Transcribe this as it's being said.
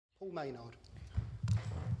Paul Maynard.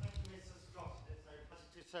 Thank you, Mr. Scott. It's a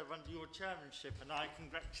pleasure to serve under your chairmanship, and I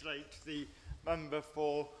congratulate the member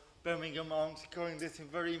for Birmingham on securing this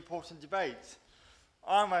very important debate.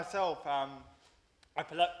 I myself am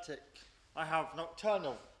epileptic. I have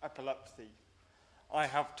nocturnal epilepsy. I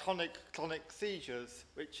have tonic-clonic seizures,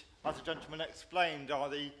 which, as the gentleman explained, are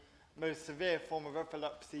the most severe form of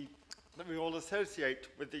epilepsy that we all associate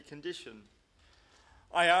with the condition.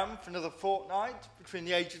 I am, for another fortnight, between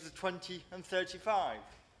the ages of 20 and 35.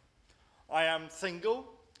 I am single,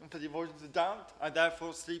 and for the avoidance of doubt, I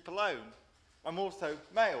therefore sleep alone. I'm also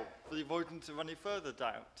male, for the avoidance of any further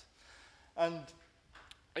doubt. And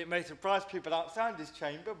it may surprise people outside this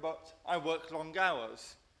chamber, but I work long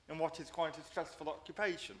hours in what is quite a stressful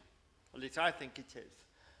occupation. At least I think it is.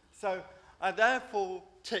 So I therefore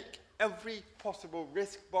tick every possible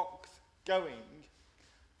risk box going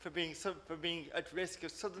for being at risk of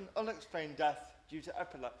sudden unexplained death due to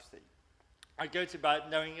epilepsy. I go to bed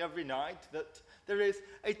knowing every night that there is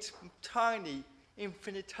a tiny,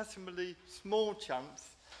 infinitesimally small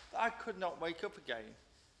chance that I could not wake up again.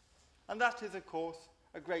 And that is, of course,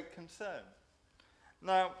 a great concern.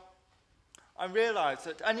 Now, I realise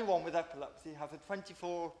that anyone with epilepsy has a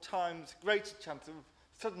 24 times greater chance of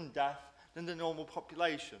sudden death than the normal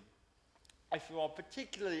population. If you are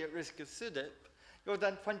particularly at risk of SUDEP, you're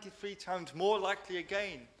then 23 times more likely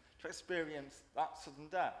again to experience that sudden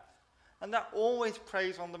death. And that always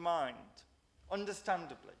preys on the mind,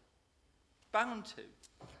 understandably, bound to.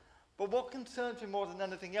 But what concerns me more than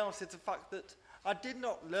anything else is the fact that I did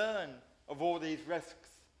not learn of all these risks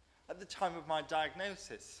at the time of my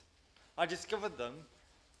diagnosis. I discovered them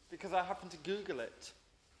because I happened to Google it.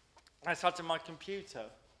 I sat at my computer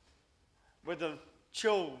with a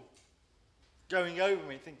chill going over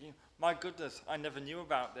me, thinking, my goodness, I never knew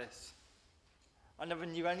about this. I never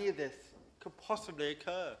knew any of this could possibly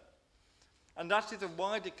occur. And that is a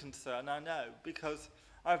wider concern, I know, because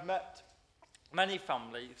I've met many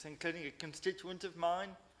families, including a constituent of mine,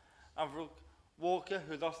 Avril Walker,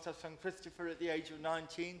 who lost her son Christopher at the age of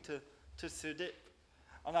 19 to SUDEP.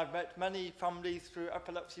 And I've met many families through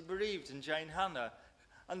Epilepsy Bereaved and Jane Hannah,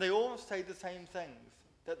 and they all say the same things,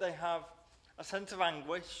 that they have a sense of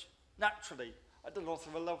anguish, naturally, at the loss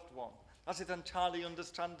of a loved one. That is entirely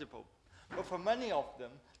understandable. But for many of them,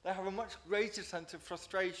 they have a much greater sense of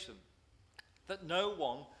frustration, that no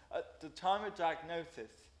one, at the time of diagnosis,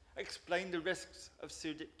 explained the risks of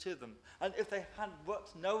SUDEP to them. And if they had but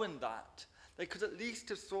known that, they could at least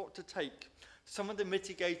have sought to take some of the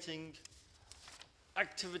mitigating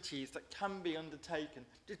activities that can be undertaken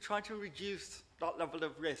to try to reduce that level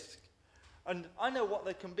of risk. And I know what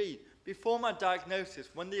they can be. Before my diagnosis,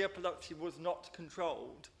 when the epilepsy was not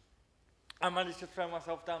controlled, I managed to throw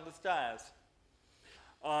myself down the stairs.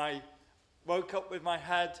 I woke up with my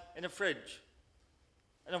head in a fridge,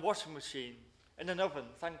 in a washing machine, in an oven,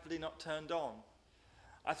 thankfully not turned on.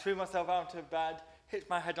 I threw myself out of bed, hit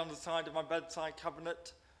my head on the side of my bedside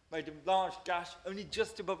cabinet, made a large gash only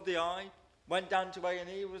just above the eye, went down to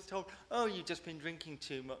A&E, was told, oh, you've just been drinking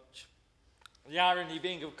too much. The irony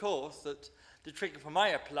being, of course, that the trigger for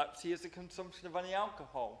my epilepsy is the consumption of any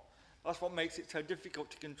alcohol. That's what makes it so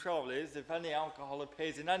difficult to control, is if any alcohol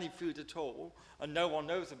appears in any food at all, and no one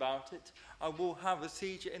knows about it, I will have a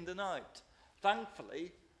seizure in the night.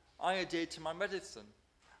 Thankfully, I adhered to my medicine.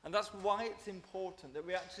 And that's why it's important that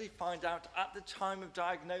we actually find out at the time of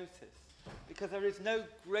diagnosis, because there is no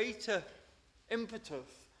greater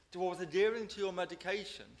impetus towards adhering to your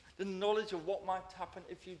medication than the knowledge of what might happen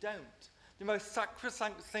if you don't. The most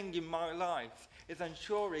sacrosanct thing in my life is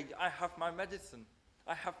ensuring I have my medicine,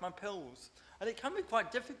 I have my pills. And it can be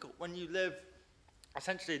quite difficult when you live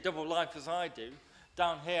essentially a double life as I do,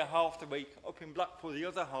 down here half the week, up in Blackpool the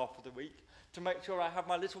other half of the week, to make sure I have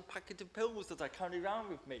my little packet of pills that I carry around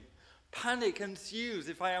with me. Panic ensues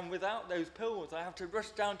if I am without those pills. I have to rush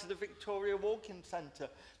down to the Victoria Walk-in Centre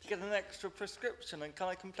to get an extra prescription, and can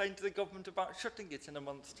I complain to the government about shutting it in a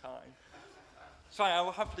month's time? Sorry, I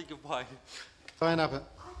will happily give way. Diane Abbott.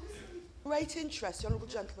 Great interest, the Honourable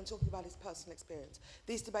Gentleman talking about his personal experience.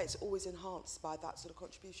 These debates are always enhanced by that sort of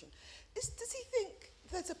contribution. Does he think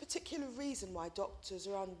there's a particular reason why doctors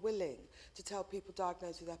are unwilling to tell people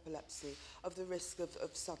diagnosed with epilepsy of the risk of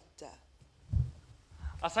sudden death?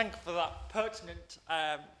 I thank you for that pertinent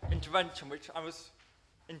intervention, which I was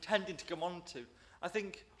intending to come on to. I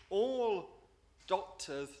think all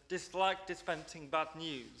doctors dislike dispensing bad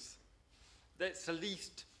news. That's the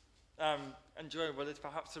least enjoyable, is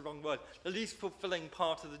perhaps the wrong word, the least fulfilling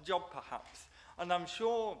part of the job, perhaps. And I'm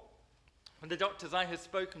sure from the doctors I have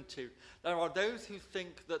spoken to, there are those who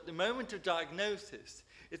think that the moment of diagnosis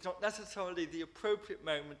it's not necessarily the appropriate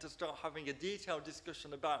moment to start having a detailed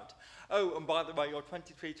discussion about, oh, and by the way, you're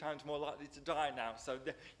 23 times more likely to die now, so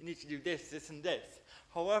you need to do this, this, and this.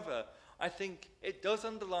 However, I think it does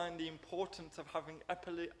underline the importance of having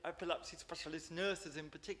epilepsy specialist nurses in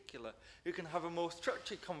particular, who can have a more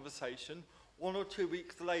structured conversation 1 or 2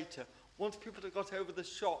 weeks later, once people have got over the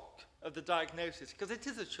shock of the diagnosis, because it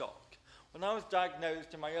is a shock. When I was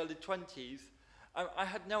diagnosed in my early 20s, I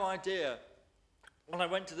had no idea when I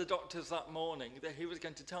went to the doctors that morning that he was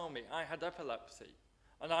going to tell me I had epilepsy,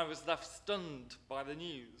 and I was left stunned by the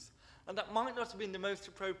news. And that might not have been the most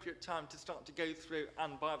appropriate time to start to go through,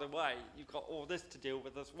 and by the way, you've got all this to deal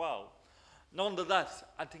with as well. Nonetheless,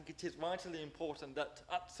 I think it is vitally important that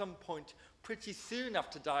at some point, pretty soon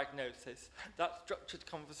after diagnosis, that structured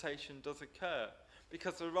conversation does occur,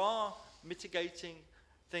 because there are mitigating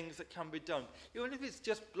things that can be done. Even if it's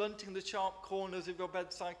just blunting the sharp corners of your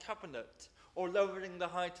bedside cabinet, or lowering the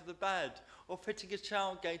height of the bed, or fitting a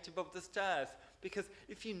child gate above the stairs. Because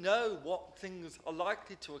if you know what things are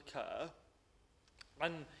likely to occur,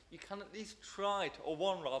 and you can at least try to, or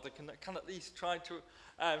one rather, can at least try to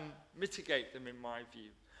mitigate them, in my view.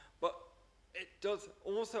 But it does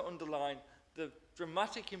also underline the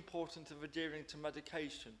dramatic importance of adhering to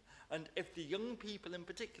medication. And if the young people in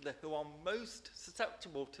particular who are most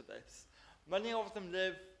susceptible to this, many of them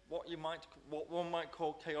live what one might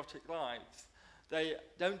call chaotic lives. They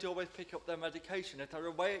don't always pick up their medication. If they're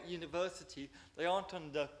away at university, they aren't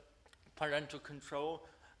under parental control.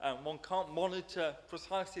 One can't monitor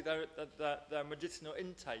precisely their medicinal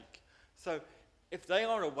intake. So if they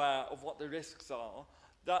are aware of what the risks are,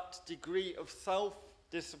 that degree of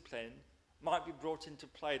self-discipline might be brought into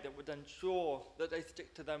play that would ensure that they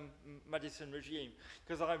stick to their medicine regime.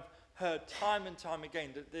 Because I've heard time and time again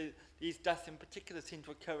that these deaths in particular seem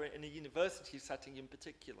to occur in a university setting in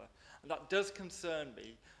particular. And that does concern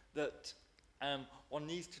me, that one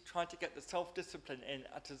needs to try to get the self-discipline in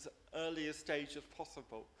at as early a stage as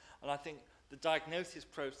possible. And I think the diagnosis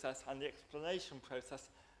process and the explanation process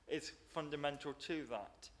is fundamental to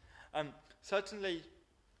that. Certainly,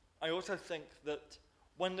 I also think that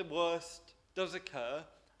when the worst does occur,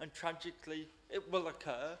 and tragically it will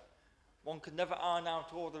occur, one can never iron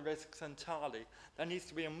out all the risks entirely. There needs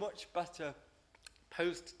to be a much better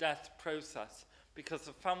post-death process, because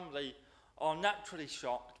the family are naturally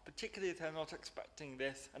shocked, particularly if they're not expecting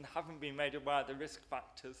this and haven't been made aware of the risk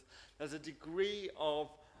factors. There's a degree of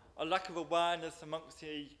a lack of awareness amongst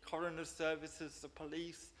the coroner's services, the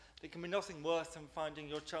police. There can be nothing worse than finding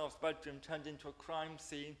your child's bedroom turned into a crime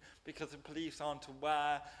scene because the police aren't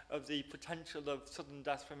aware of the potential of sudden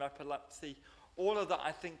death from epilepsy. All of that,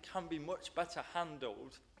 I think, can be much better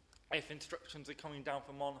handled if instructions are coming down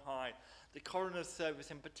from on high. The coroner's service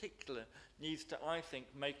in particular needs to, I think,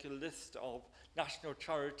 make a list of national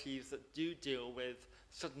charities that do deal with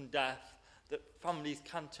sudden death that families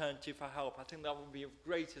can turn to for help. I think that would be of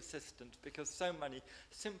great assistance, because so many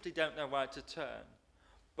simply don't know where to turn.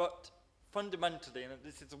 But fundamentally, and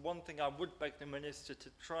this is the one thing I would beg the Minister to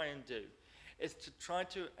try and do, is to try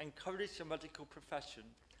to encourage the medical profession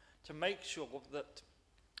to make sure that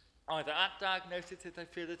either at diagnosis, if they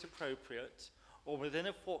feel it appropriate, or within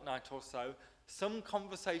a fortnight or so, some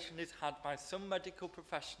conversation is had by some medical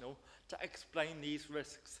professional to explain these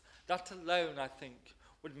risks. That alone, I think,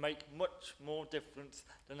 would make much more difference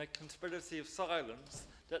than a conspiracy of silence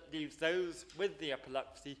that leaves those with the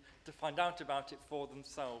epilepsy to find out about it for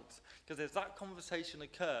themselves. Because as that conversation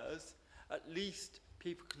occurs, at least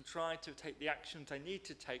people can try to take the actions they need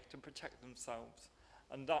to take to protect themselves.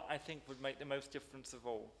 And that, I think, would make the most difference of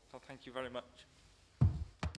all. So thank you very much.